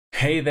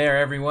Hey there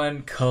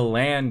everyone,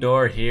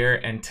 Clandor here,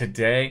 and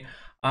today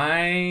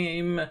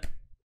I'm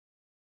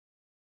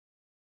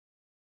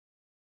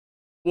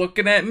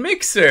looking at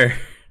Mixer.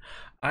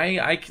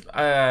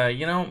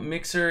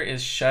 Mixer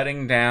is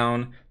shutting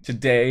down.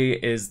 Today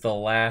is the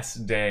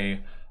last day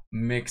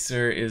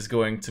Mixer is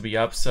going to be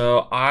up,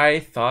 so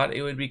I thought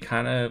it would be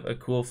kind of a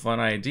cool, fun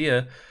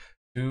idea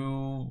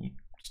to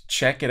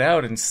check it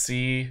out and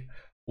see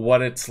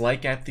what it's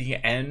like at the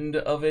end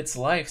of its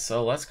life.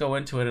 So let's go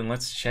into it and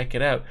let's check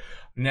it out.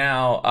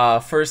 Now,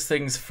 first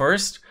things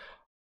first,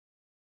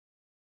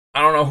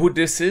 I don't know who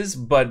this is,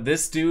 but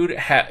this dude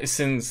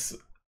since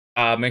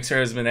Mixer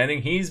has been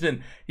ending, he's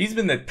been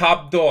the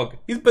top dog.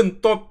 He's been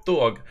top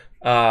dog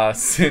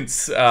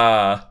since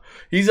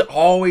he's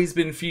always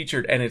been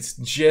featured, and it's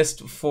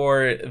just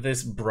for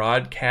this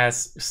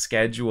broadcast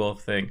schedule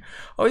thing.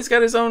 Oh, he's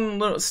got his own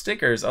little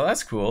stickers. Oh,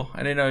 that's cool. I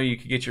didn't know you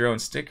could get your own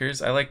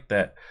stickers. I like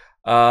that.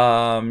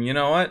 You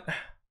know what?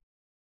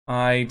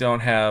 I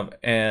don't have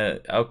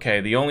okay,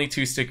 the only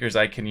two stickers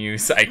I can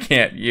use I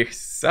can't use,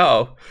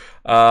 so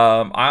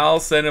I'll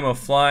send him a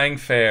flying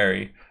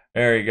fairy.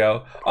 There you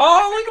go.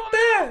 Oh, look at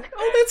that.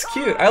 Oh, that's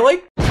cute. I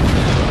like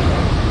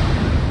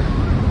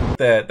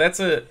that. That's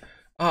a,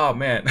 oh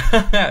man.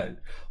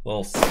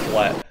 Little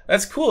splat.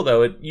 That's cool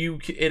though.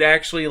 It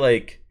actually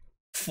like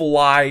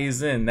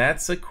flies in.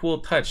 That's a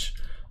cool touch.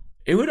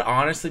 It would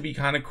honestly be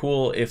kind of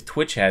cool if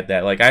Twitch had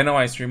that. Like, I know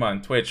I stream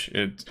on Twitch.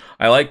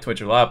 I like Twitch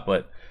a lot,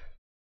 but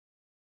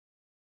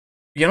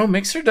you know,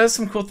 Mixer does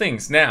some cool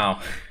things.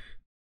 Now,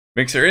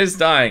 Mixer is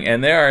dying,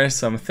 and there are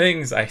some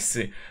things I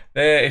see.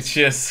 It's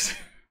just,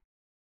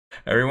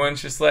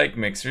 everyone's just like,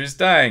 Mixer is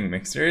dying,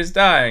 Mixer is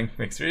dying,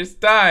 Mixer is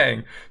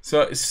dying.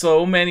 So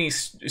the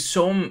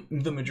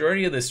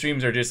majority of the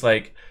streams are just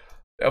like,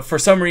 for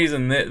some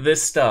reason,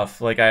 this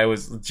stuff, like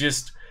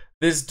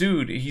this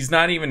dude, he's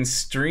not even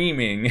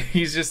streaming.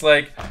 He's just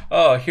like,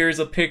 oh, here's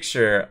a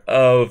picture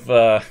of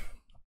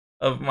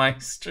my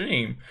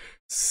stream.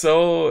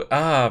 So,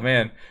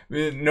 man,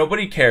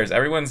 nobody cares.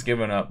 Everyone's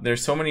given up.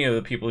 There's so many of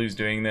the people who's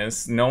doing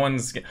this.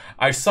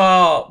 I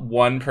saw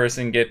one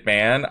person get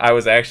banned. I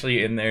was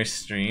actually in their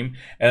stream,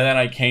 and then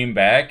I came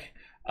back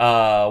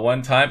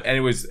one time, and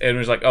it was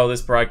like, oh,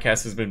 this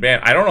broadcast has been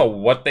banned. I don't know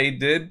what they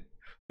did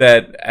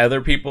that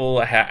other people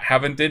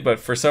haven't did,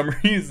 but for some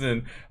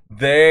reason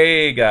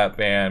they got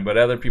banned, but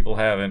other people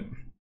haven't.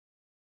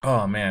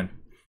 Oh man.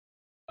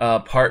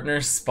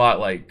 Partner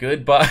spotlight.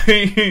 Goodbye.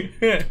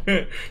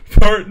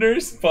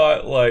 Partner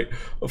spotlight.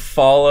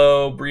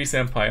 Follow Breeze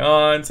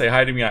Empire. Say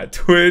hi to me on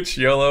Twitch.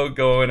 YOLO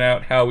going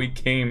out how we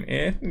came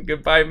in.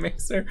 Goodbye,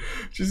 Mixer.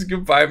 Just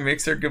goodbye,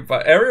 Mixer.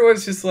 Goodbye.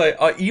 Everyone's just like,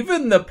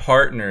 even the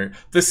partner.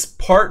 This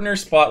partner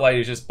spotlight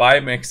is just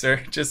bye, Mixer.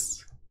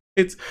 Just,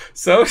 it's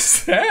so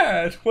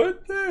sad.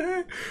 What the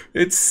heck?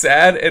 It's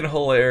sad and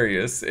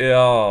hilarious.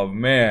 Oh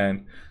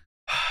man.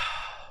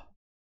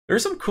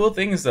 There's some cool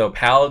things though.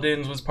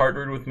 Paladins was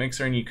partnered with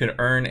Mixer, and you could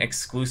earn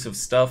exclusive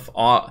stuff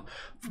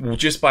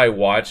just by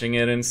watching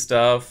it and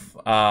stuff.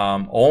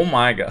 Oh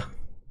my god,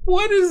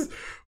 what is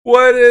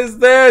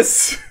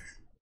this?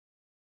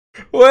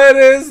 What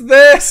is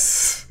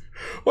this?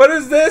 What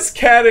is this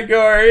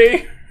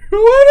category?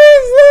 What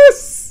is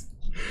this?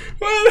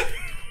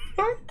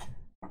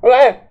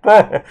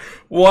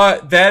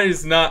 What? That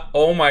is not.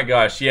 Oh my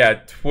gosh,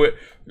 yeah.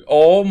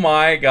 Oh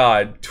my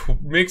god,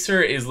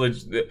 Mixer is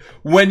legit.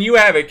 When you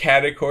have a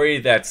category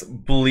that's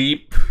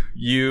bleep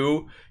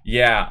you,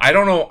 yeah, I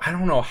don't know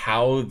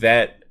how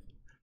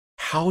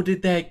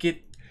did that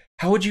get,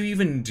 how would you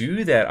even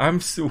do that? I'm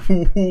so,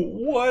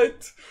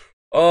 what?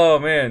 Oh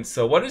man,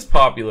 so what is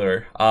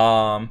popular?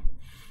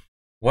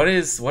 What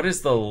is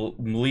the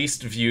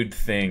least viewed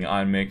thing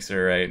on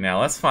Mixer right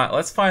now? Let's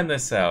find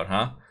this out,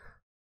 huh?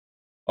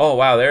 Oh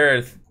wow,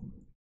 is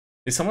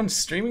someone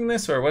streaming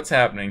this, or what's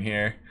happening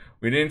here?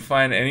 We didn't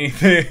find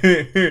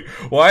anything.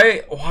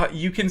 Why?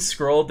 You can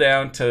scroll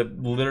down to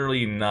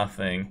literally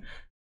nothing.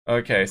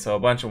 Okay, so a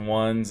bunch of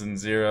ones and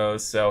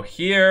zeros. So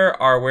here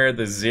are where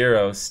the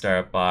zeros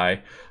start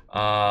by.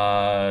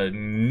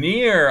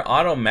 Near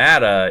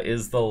Automata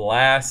is the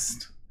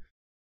last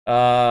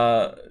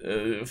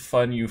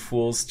Fun You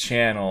Fools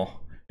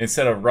channel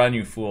instead of Run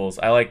You Fools.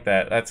 I like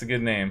that. That's a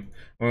good name.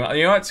 Well,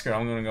 you know what? Screw it.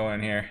 I'm gonna go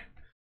in here.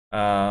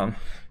 I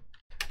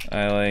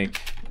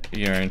like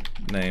your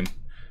name.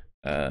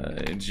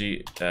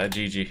 GG.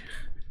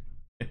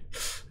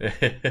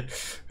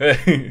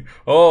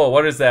 Oh,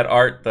 what is that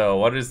art though?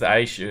 What is that?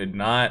 I should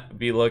not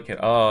be looking.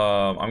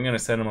 Oh, I'm gonna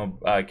send him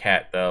a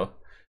cat though.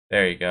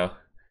 There you go.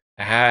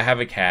 Have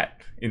a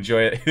cat.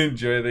 Enjoy it.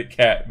 Enjoy the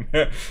cat.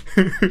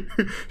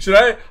 Should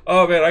I?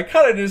 Oh man, I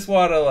kind of just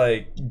want to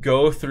like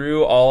go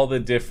through all the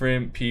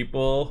different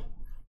people.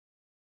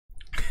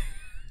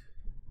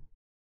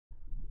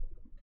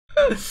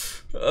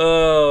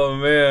 Oh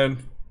man.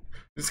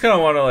 Just kind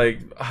of want to like,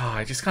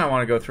 I just kind of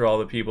want to go through all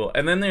the people.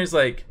 And then there's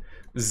like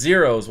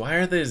zeros. Why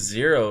are there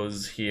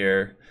zeros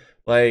here?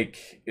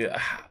 Like,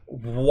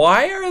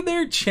 why are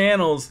there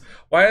channels?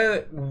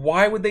 Why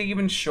would they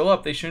even show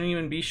up? They shouldn't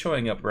even be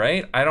showing up,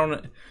 right? I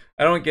don't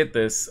I don't get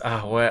this.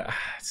 What?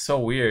 It's so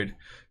weird.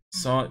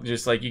 So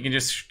just like you can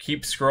just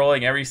keep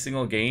scrolling every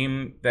single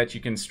game that you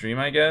can stream,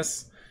 I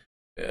guess.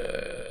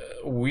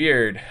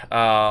 Weird.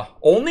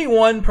 Only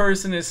one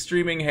person is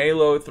streaming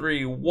Halo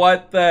 3.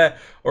 What the?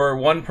 Or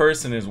one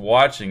person is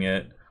watching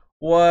it.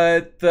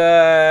 What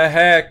the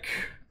heck?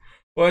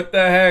 What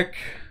the heck?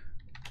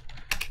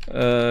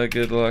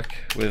 Good luck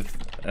with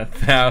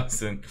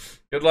 1,000.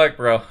 Good luck,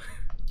 bro.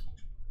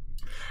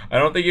 I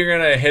don't think you're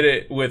gonna hit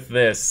it with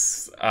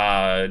this.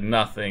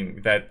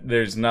 Nothing.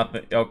 There's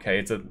nothing. Okay,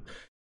 it's a.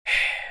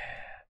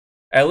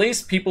 At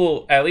least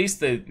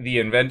the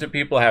inventive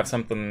people have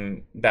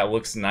something that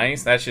looks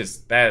nice. That's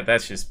just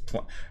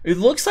it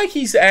looks like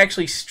he's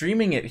actually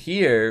streaming it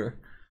here.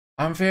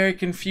 I'm very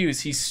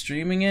confused. He's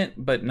streaming it,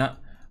 but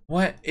not.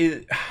 What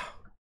does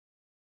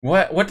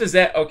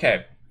that?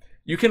 Okay.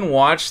 You can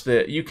watch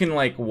you can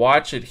like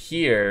watch it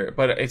here,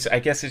 but I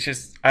guess it's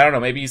just, I don't know,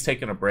 maybe he's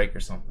taking a break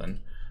or something.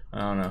 I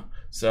don't know.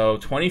 So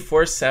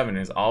 24/7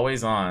 is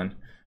always on.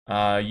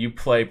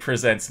 Uplay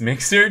presents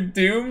Mixer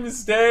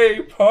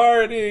Doomsday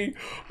Party.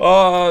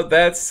 Oh,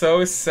 that's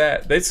so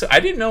sad. I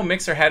didn't know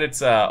Mixer had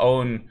its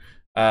own.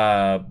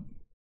 I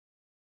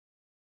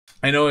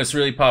know it's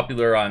really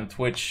popular on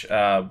Twitch.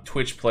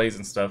 Twitch plays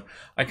and stuff.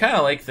 I kind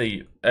of like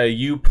the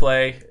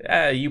Uplay.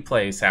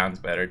 Uplay sounds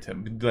better to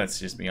me. Let's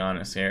just be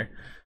honest here.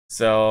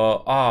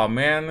 So, oh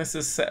man, this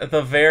is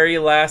the very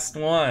last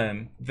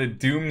one. The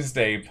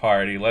Doomsday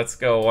Party. Let's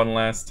go one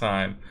last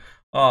time.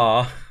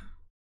 Aw.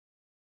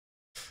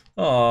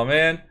 Oh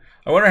man,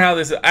 I wonder how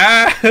this. The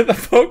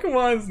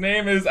Pokemon's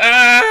name is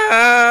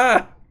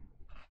I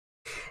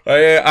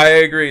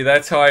agree.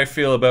 That's how I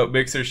feel about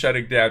Mixer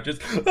shutting down.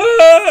 Just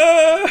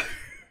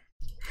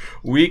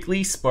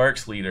Weekly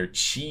Sparks leader.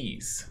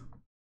 Cheese.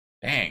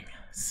 Dang,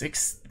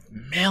 6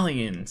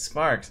 million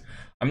sparks.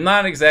 I'm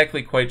not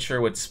exactly quite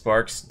sure what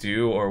sparks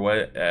do or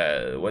what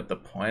the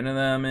point of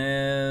them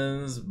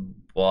is,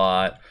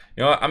 but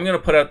you know what? I'm gonna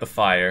put out the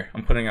fire.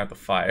 I'm putting out the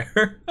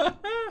fire.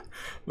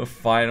 The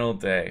final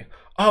day.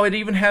 Oh, it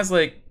even has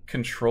like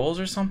controls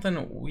or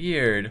something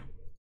weird.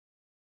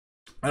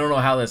 I don't know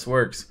how this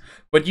works,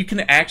 but you can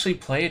actually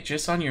play it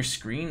just on your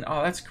screen.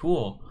 Oh, that's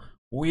cool.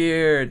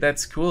 Weird.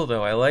 That's cool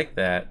though. I like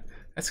that.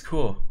 That's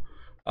cool.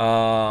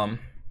 But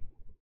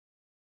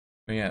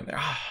yeah,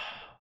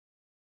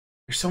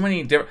 there's so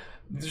many different.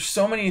 There's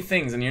so many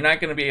things, and you're not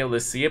gonna be able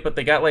to see it. But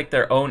they got like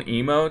their own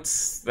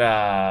emotes.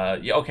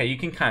 Okay, you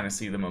can kind of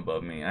see them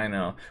above me. I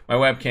know my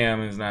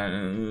webcam is not.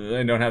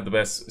 I don't have the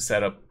best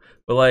setup,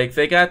 but like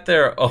they got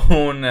their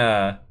own.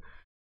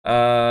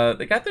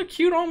 They got their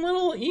cute own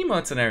little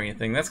emotes and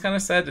everything. That's kind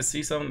of sad to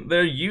see some.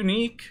 They're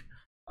unique.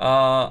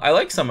 I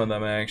like some of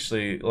them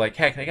actually. Like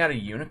heck, they got a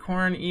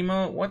unicorn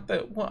emote. What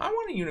the? Well, I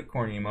want a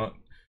unicorn emote.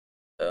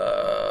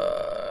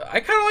 I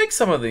kind of like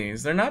some of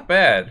these. They're not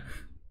bad.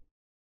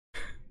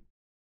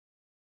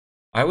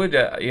 I would,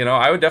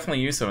 I would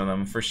definitely use some of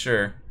them for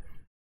sure.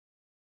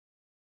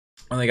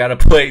 And they got the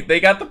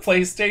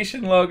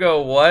PlayStation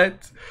logo.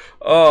 What?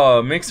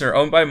 Oh, Mixer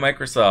owned by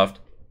Microsoft,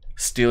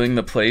 stealing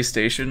the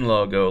PlayStation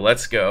logo.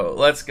 Let's go,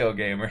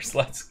 gamers.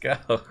 Let's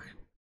go.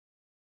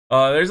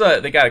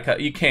 They got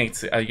a you can't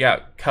see. You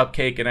got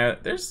cupcake and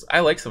I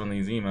like some of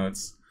these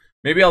emotes.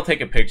 Maybe I'll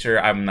take a picture.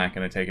 I'm not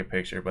gonna take a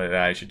picture, but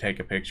I should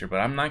take a picture. But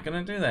I'm not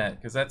gonna do that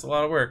because that's a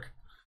lot of work.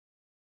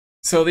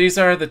 So these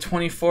are the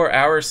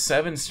 24-hour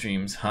 7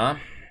 streams, huh?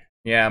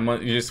 Yeah,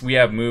 we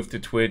have moved to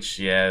Twitch.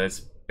 Yeah, that's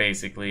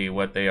basically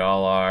what they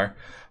all are.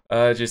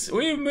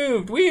 We've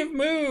moved.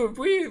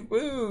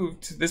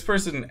 This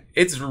person,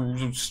 it's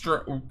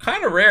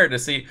kind of rare to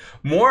see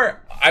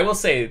more. I will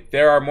say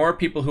there are more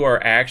people who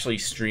are actually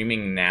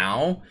streaming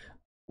now.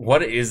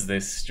 What is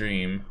this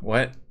stream?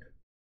 What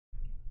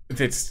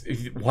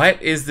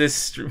is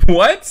this?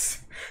 What?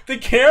 The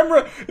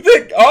camera.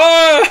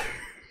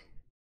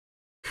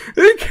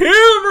 The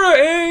camera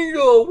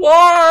angle.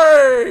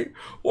 Why?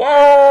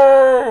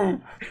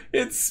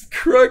 It's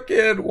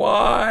crooked.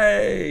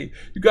 Why?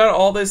 You got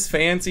all this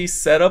fancy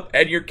setup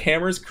and your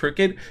camera's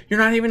crooked. You're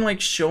not even like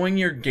showing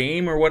your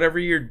game or whatever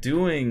you're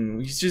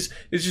doing. It's just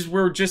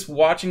we're just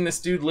watching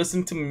this dude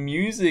listen to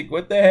music.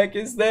 What the heck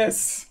is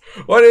this?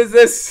 What is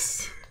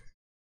this?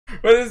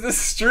 What is this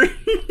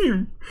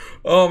stream?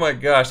 Oh my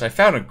gosh, I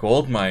found a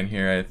gold mine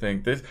here, I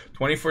think. This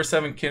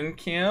 24/7 Kin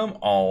Cam.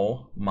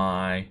 Oh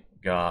my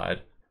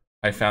god.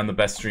 I found the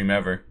best stream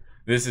ever.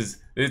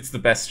 It's the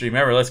best stream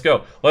ever. Let's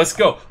go. Let's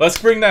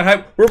bring that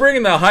hype. We're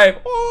bringing the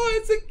hype. Oh,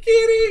 it's a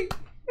kitty.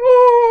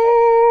 Oh,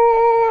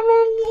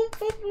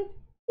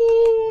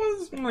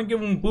 I want to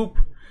give him a boop.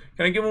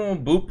 Can I give him a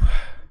boop?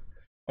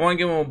 I want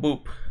to give him a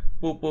boop.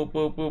 Boop, boop,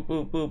 boop, boop,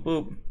 boop, boop,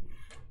 boop.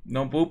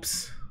 No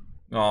boops.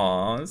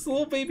 Aw, it's a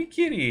little baby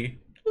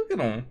kitty. Look at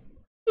him.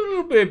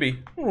 Little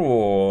baby.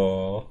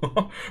 Oh.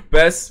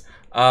 Best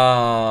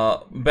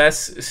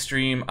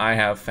stream I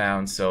have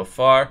found so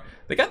far.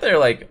 They got their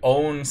like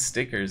own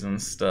stickers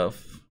and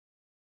stuff.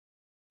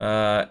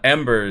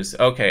 Embers.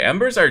 Okay,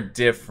 embers are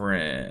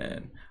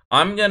different.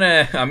 I'm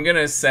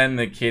gonna send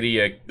the kitty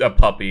a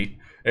puppy.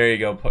 There you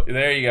go.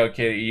 There you go,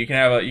 kitty. You can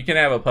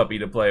have a puppy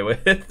to play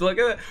with. Look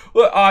at that.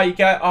 Look,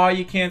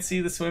 you can't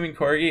see the swimming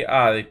corgi.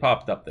 They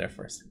popped up there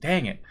first.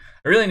 Dang it.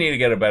 I really need to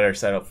get a better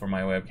setup for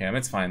my webcam.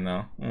 It's fine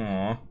though.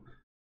 Aww.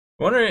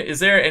 I wonder, is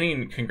there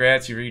any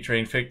congrats, you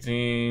retrained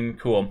 15?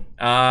 Cool.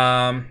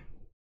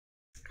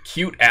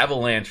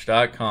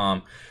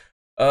 Cuteavalanche.com.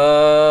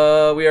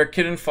 We are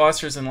Kitten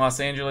Fosters in Los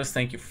Angeles.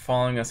 Thank you for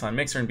following us on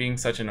Mixer and being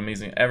such an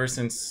amazing ever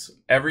since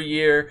every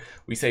year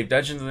we save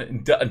dozens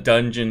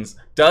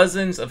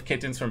of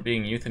kittens from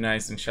being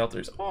euthanized in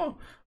shelters.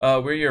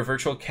 We're your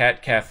virtual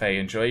cat cafe.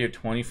 Enjoy your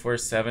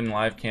 24/7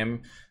 live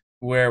cam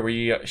where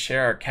we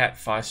share our cat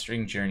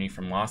fostering journey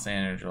from Los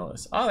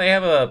Angeles. Oh, they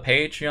have a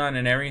Patreon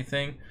and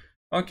everything.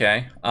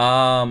 Okay.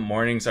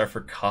 Mornings are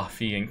for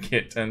coffee and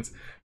kittens.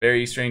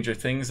 Very Stranger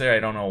Things there. I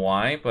don't know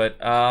why, but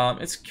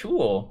it's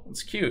cool.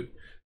 It's cute.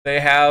 They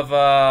have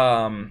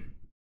all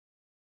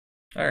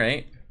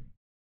right.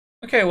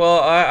 Okay, well,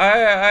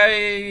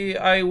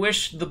 I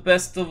wish the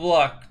best of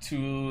luck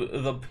to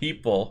the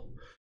people.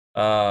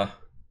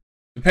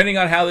 Depending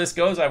on how this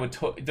goes,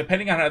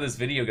 depending on how this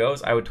video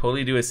goes, I would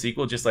totally do a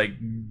sequel, just like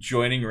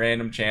joining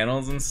random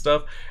channels and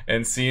stuff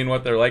and seeing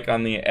what they're like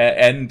on the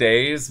end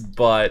days.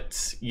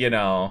 But you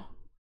know,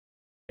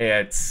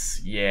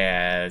 it's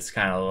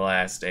kind of the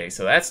last day,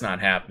 so that's not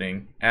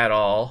happening at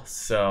all.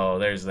 So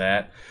there's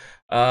that.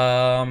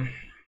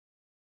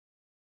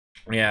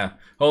 Yeah,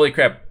 holy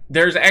crap!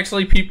 There's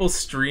actually people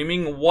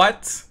streaming.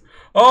 What?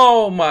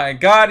 Oh my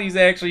God, he's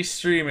actually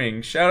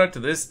streaming! Shout out to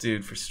this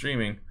dude for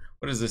streaming.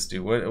 What does this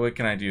do? What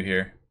can I do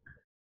here?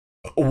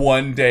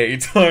 1 day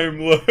time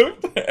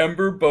left.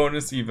 Ember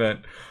bonus event.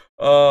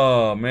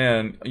 Oh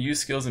man, use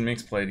skills and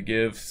mix play to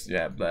give.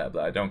 Yeah, blah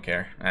blah. I don't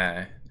care.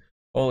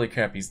 Holy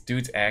crap, these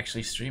dudes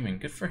actually streaming.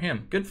 Good for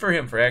him. Good for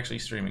him for actually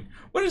streaming.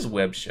 What is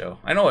web show?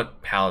 I know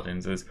what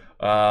Paladins is.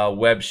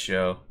 Web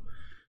show.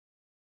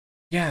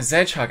 Yeah,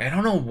 Zedgehog. I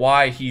don't know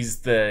why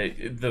he's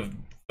the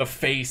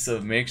face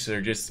of Mixer,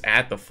 just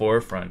at the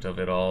forefront of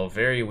it all.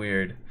 Very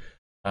weird.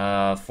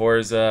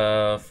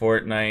 Forza,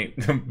 Fortnite,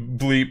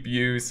 bleep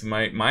use,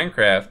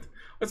 Minecraft.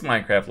 What's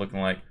Minecraft looking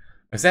like?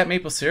 Is that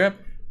maple syrup?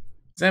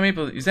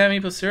 Is that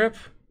maple syrup?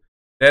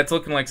 That's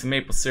looking like some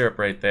maple syrup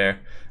right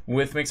there.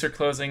 With Mixer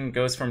closing,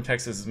 Ghost from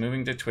Texas is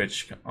moving to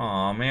Twitch.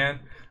 Aw,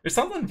 man. There's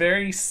something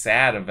very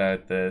sad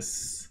about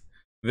this.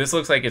 This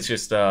looks like it's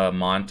just a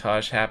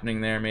montage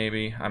happening there,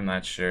 maybe. I'm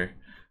not sure.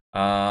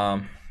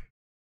 I'm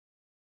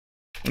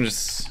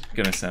just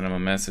gonna send him a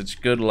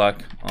message. Good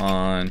luck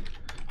on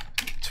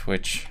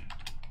Twitch.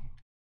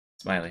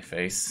 Smiley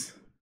face.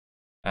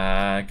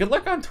 Good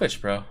luck on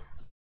Twitch, bro.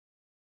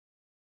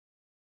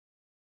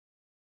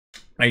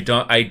 I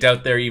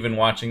doubt they're even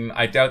watching.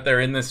 I doubt they're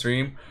in the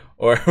stream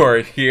or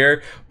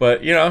here,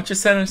 but you know,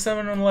 just send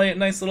them a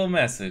nice little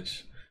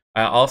message.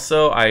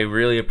 Also, I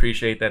really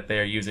appreciate that they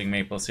are using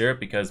maple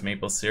syrup, because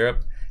maple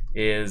syrup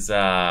is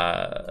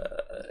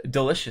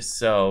delicious.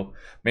 So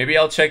maybe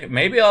I'll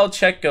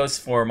check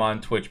Ghost Form on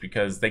Twitch,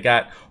 because they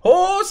got,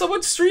 oh,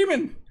 someone's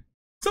streaming.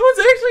 Someone's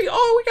actually,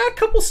 oh, we got a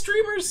couple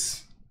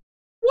streamers.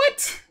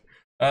 What?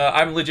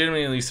 I'm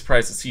legitimately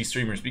surprised to see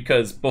streamers,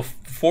 because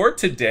before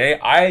today,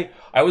 I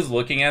was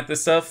looking at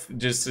this stuff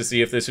just to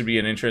see if this would be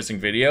an interesting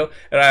video,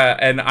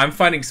 and I'm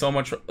finding so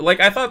much, like,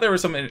 I thought there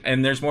was something,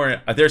 and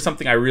there's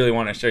something I really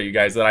want to show you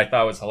guys that I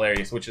thought was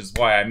hilarious, which is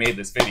why I made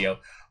this video.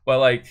 But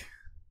like,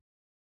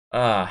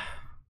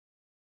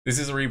 this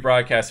is a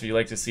rebroadcast if you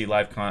like to see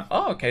live content.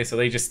 Oh, okay, so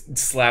they just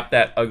slapped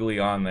that ugly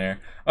on there.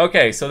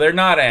 Okay, so they're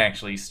not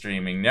actually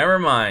streaming. Never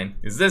mind.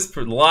 Is this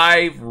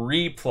live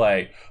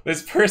replay?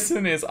 This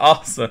person is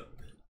awesome.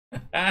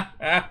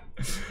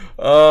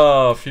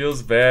 Oh,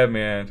 feels bad,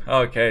 man.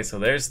 Okay, so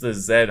there's the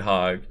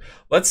Zedhog.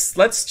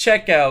 Let's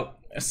check out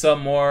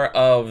some more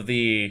of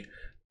the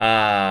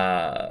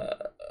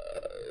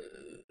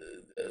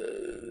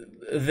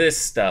this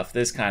stuff,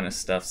 this kind of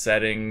stuff.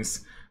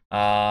 Settings,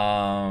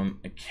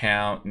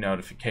 account,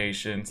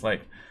 notifications.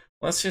 Like,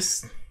 let's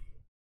just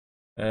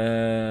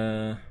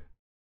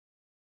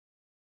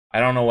I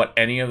don't know what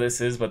any of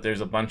this is, but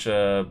there's a bunch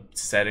of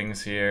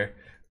settings here.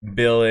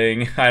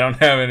 Billing. I don't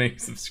have any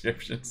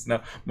subscriptions.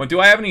 No. But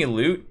do I have any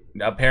loot?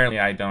 Apparently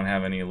I don't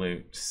have any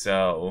loot.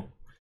 So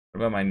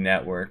what about my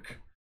network?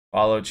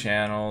 Follow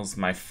channels,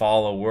 my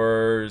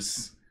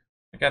followers.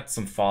 I got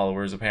some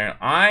followers apparently.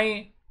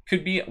 I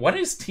could be, what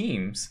is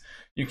teams?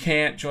 You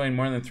can't join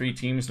more than 3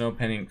 teams, no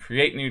pending.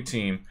 Create new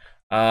team.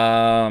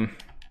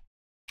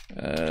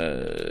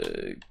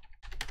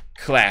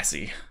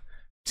 Classy.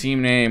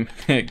 Team name,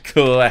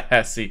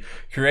 Classy.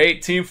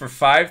 Create team for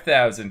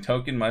 5,000.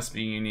 Token must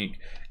be unique.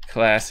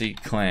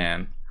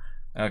 TheClassyClan.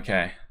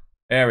 Okay,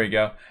 there we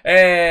go.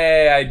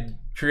 Hey, I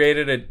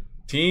created a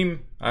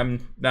team.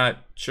 I'm not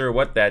sure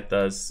what that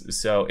does.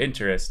 So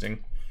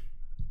interesting.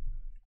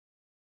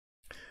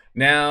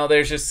 Now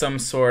there's just some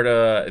sort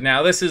of.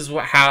 Now this is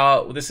what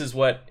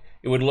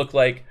it would look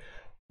like.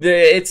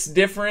 It's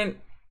different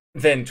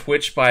than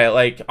Twitch by,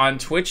 like, on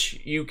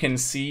Twitch you can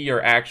see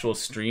your actual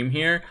stream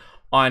here.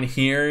 On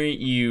here,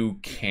 you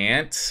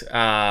can't.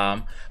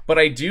 But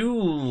I do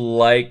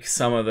like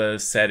some of the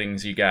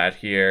settings you got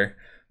here.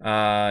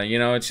 You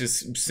know, it's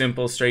just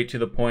simple, straight to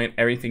the point.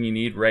 Everything you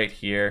need right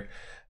here.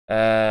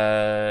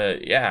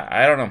 Yeah,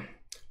 I don't know.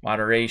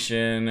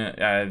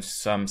 Moderation,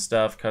 some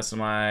stuff,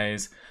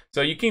 customize.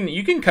 So you can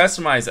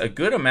customize a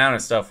good amount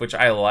of stuff, which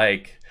I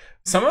like.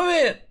 Some of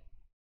it,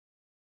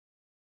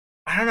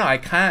 I don't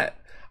know.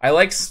 I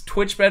like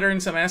Twitch better in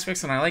some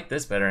aspects, and I like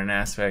this better in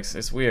aspects.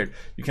 It's weird.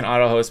 You can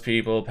auto-host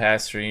people,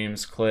 past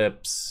streams,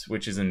 clips,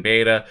 which is in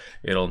beta.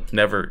 It'll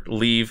never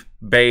leave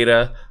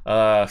beta.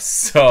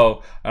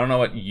 So I don't know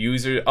what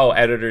user. Oh,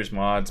 editors,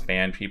 mods,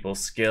 ban people,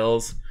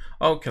 skills.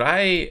 Oh, could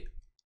I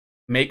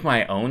make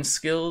my own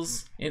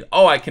skills?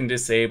 Oh, I can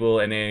disable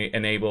and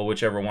enable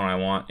whichever one I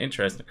want.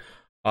 Interesting.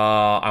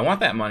 I want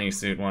that money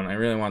suit one. I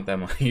really want that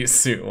money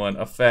suit one.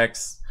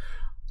 Effects.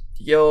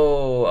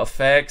 Yo,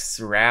 effects,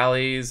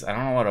 rallies. I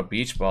don't know what a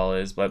beach ball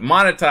is, but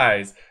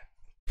monetize.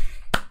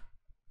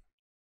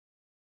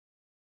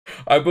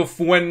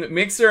 When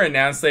Mixer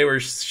announced they were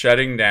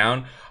shutting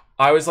down,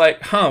 I was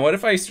like, huh, what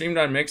if I streamed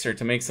on Mixer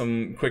to make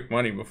some quick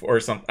money before or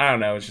something? I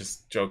don't know, I was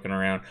just joking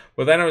around.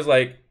 But then I was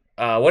like,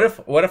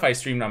 what if I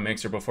streamed on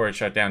Mixer before it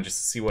shut down just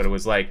to see what it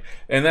was like?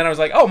 And then I was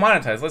like, oh,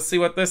 monetize, let's see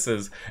what this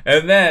is.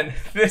 And then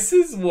this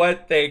is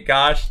what they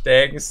gosh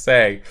dang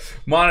say.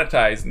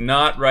 Monetize,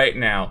 not right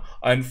now.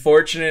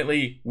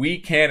 Unfortunately, we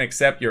can't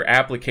accept your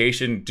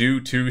application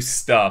due to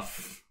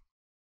stuff.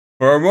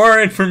 For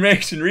more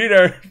information, read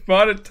our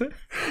monetize.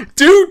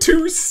 Due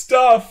to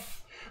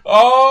stuff.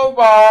 Oh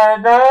my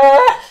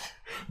god.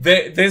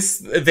 They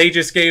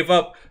just gave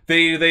up.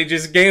 They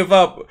just gave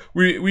up.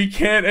 We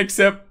can't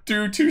accept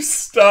due to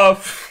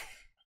stuff.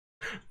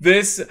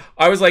 This,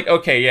 I was like,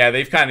 okay, yeah,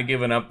 they've kind of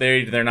given up.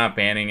 They're not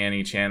banning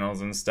any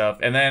channels and stuff.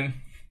 And then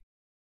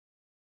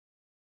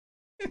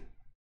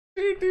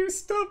they do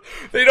stuff.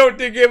 They don't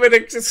give an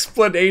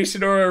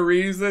explanation or a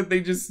reason. They're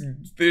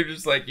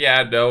just like,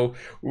 yeah, no,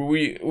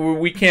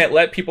 we can't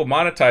let people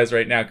monetize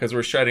right now because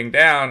we're shutting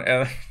down.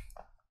 And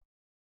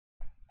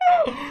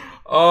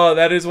oh,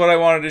 that is what I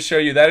wanted to show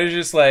you. That is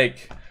just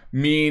like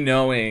me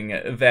knowing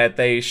that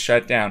they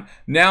shut down.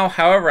 Now,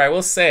 however, I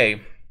will say,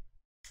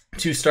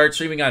 to start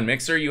streaming on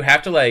Mixer, you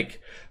have to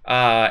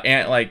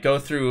go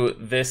through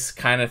this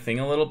kind of thing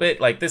a little bit.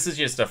 Like, this is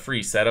just a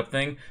free setup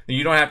thing.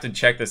 You don't have to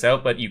check this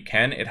out, but you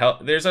can.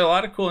 There's a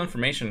lot of cool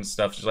information and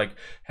stuff, just like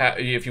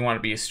if you want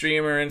to be a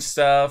streamer and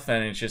stuff,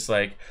 and it's just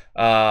like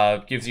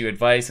gives you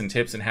advice and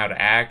tips on how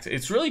to act.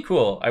 It's really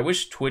cool. I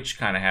wish Twitch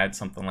kind of had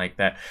something like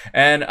that.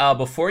 And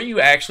before you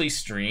actually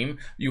stream,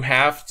 you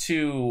have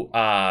to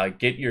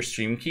get your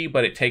stream key,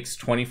 but it takes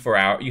 24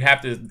 hours. You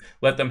have to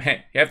let them.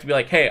 You have to be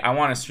like, hey, I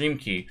want a stream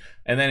key.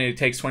 And then it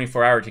takes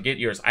 24 hours to get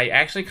yours. I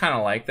actually kind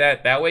of like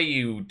that. That way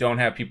you don't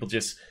have people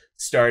just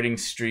starting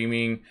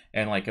streaming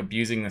and like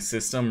abusing the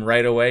system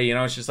right away. You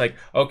know, it's just like,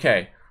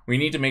 okay, we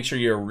need to make sure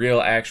you're a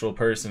real actual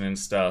person and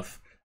stuff.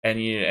 And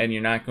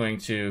you're not going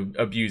to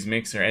abuse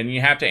Mixer. And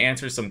you have to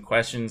answer some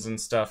questions and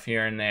stuff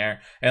here and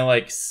there. And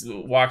like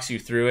walks you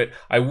through it.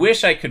 I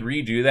wish I could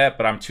redo that,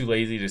 but I'm too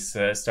lazy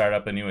to start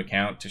up a new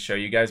account to show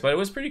you guys. But it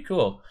was pretty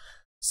cool.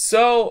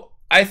 So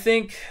I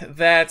think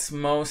that's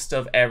most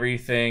of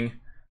everything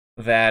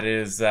that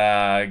is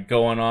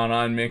going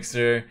on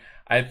Mixer.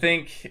 I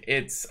think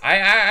it's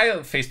I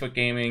Facebook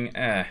gaming.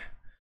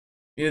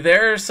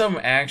 There's some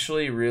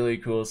actually really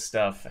cool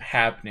stuff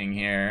happening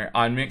here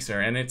on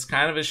Mixer, and it's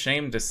kind of a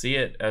shame to see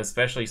it,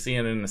 especially seeing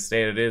it in the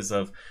state it is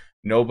of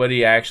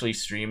nobody actually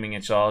streaming.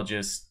 It's all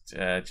just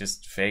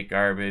fake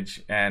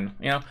garbage. And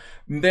you know,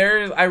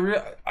 I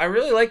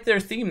really like their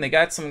theme. They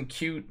got some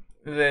cute.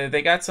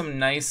 They got some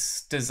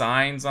nice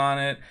designs on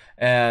it.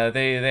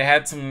 They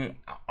had some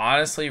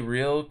honestly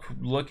real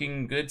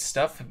looking good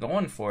stuff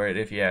going for it,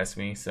 if you ask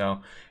me.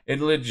 So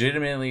it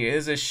legitimately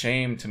is a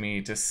shame to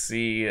me to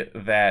see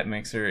that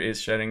Mixer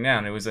is shutting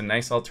down. It was a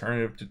nice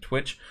alternative to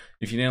Twitch.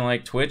 If you didn't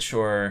like Twitch,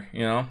 or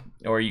you know,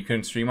 or you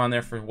couldn't stream on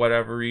there for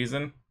whatever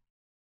reason,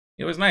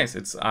 it was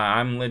nice.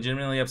 I'm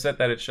legitimately upset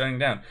that it's shutting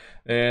down.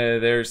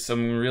 There's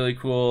some really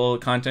cool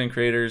content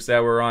creators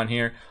that were on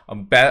here.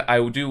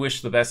 I do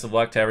wish the best of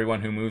luck to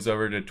everyone who moves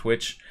over to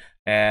Twitch.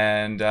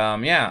 And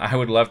yeah, I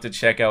would love to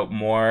check out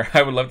more.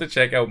 I would love to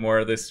check out more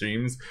of the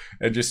streams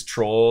and just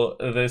troll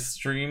the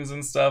streams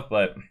and stuff.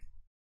 But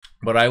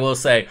I will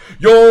say,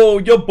 yo,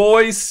 your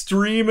boy's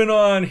streaming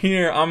on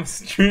here. I'm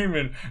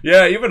streaming.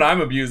 Yeah, even I'm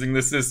abusing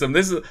the system.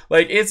 This is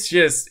like, it's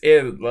just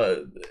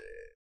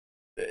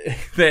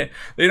they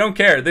don't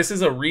care. This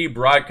is a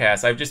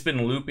rebroadcast. I've just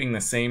been looping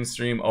the same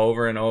stream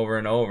over and over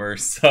and over.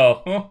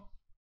 So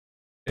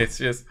it's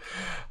just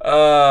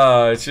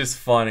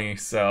funny.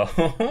 So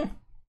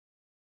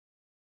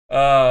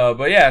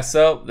but yeah,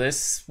 so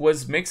this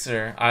was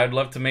Mixer. I'd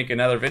love to make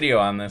another video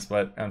on this,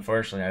 but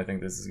unfortunately I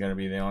think this is going to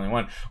be the only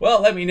one.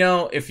 Well, let me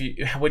know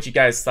what you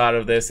guys thought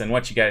of this and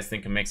what you guys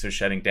think of Mixer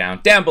shutting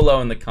down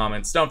below in the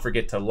comments. Don't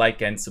forget to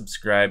like and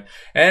subscribe,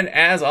 and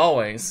as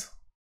always,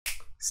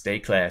 stay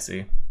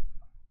classy.